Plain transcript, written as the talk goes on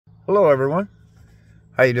Hello everyone,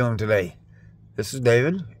 how you doing today? This is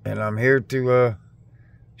David and I'm here to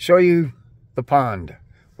show you the pond,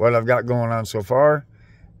 what I've got going on so far.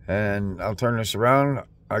 And I'll turn this around.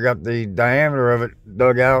 I got the diameter of it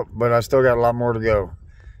dug out, but I still got a lot more to go.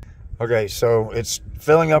 Okay, so it's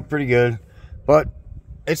filling up pretty good, but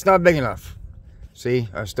it's not big enough. See,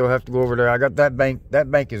 I still have to go over there. I got that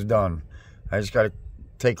bank is done. I just got to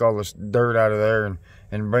take all this dirt out of there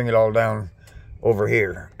and bring it all down over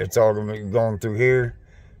here. It's all going to be going through here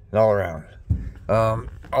and all around.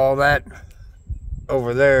 All that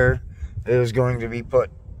over there is going to be put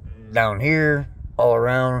down here, all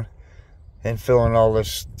around, and filling all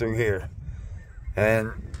this through here.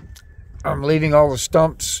 And I'm leaving all the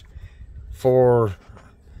stumps for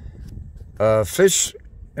fish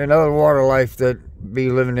and other water life that be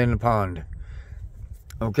living in the pond.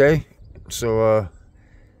 Okay, so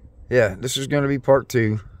yeah, this is going to be part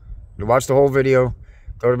 2. To watch the whole video,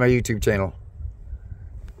 go to my YouTube channel.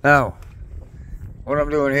 Now, what I'm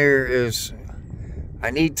doing here is I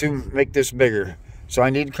need to make this bigger. So I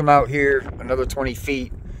need to come out here another 20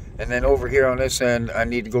 feet, and then over here on this end, I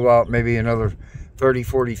need to go out maybe another 30,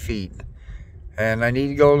 40 feet. And I need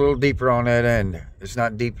to go a little deeper on that end. It's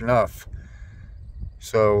not deep enough.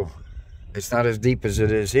 So it's not as deep as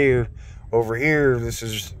it is here. Over here, this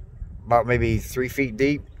is about maybe 3 feet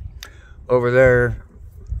deep. Over there,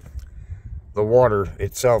 the water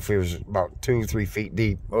itself is about 2 or 3 feet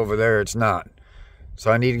deep. Over there, it's not.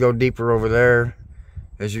 So I need to go deeper over there.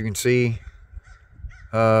 As you can see,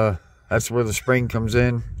 that's where the spring comes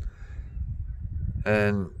in.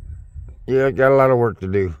 And yeah, got a lot of work to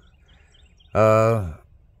do.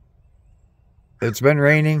 It's been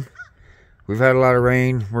raining. We've had a lot of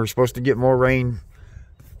rain. We're supposed to get more rain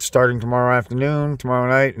starting tomorrow afternoon, tomorrow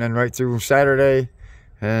night, and then right through Saturday.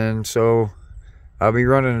 And so I'll be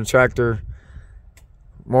running a tractor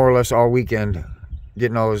more or less all weekend,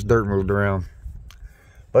 getting all this dirt moved around.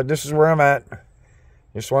 But this is where I'm at.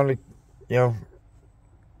 Just wanted to,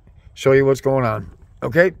 show you what's going on.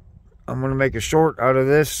 Okay, I'm going to make a short out of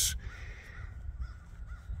this.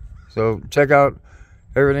 So check out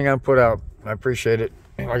everything I put out. I appreciate it.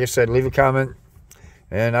 And like I said, leave a comment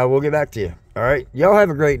and I will get back to you. All right, y'all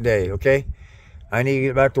have a great day. Okay, I need to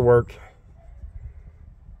get back to work,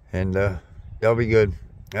 and y'all be good.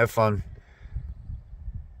 Have fun.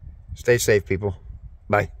 Stay safe, people.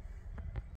 Bye.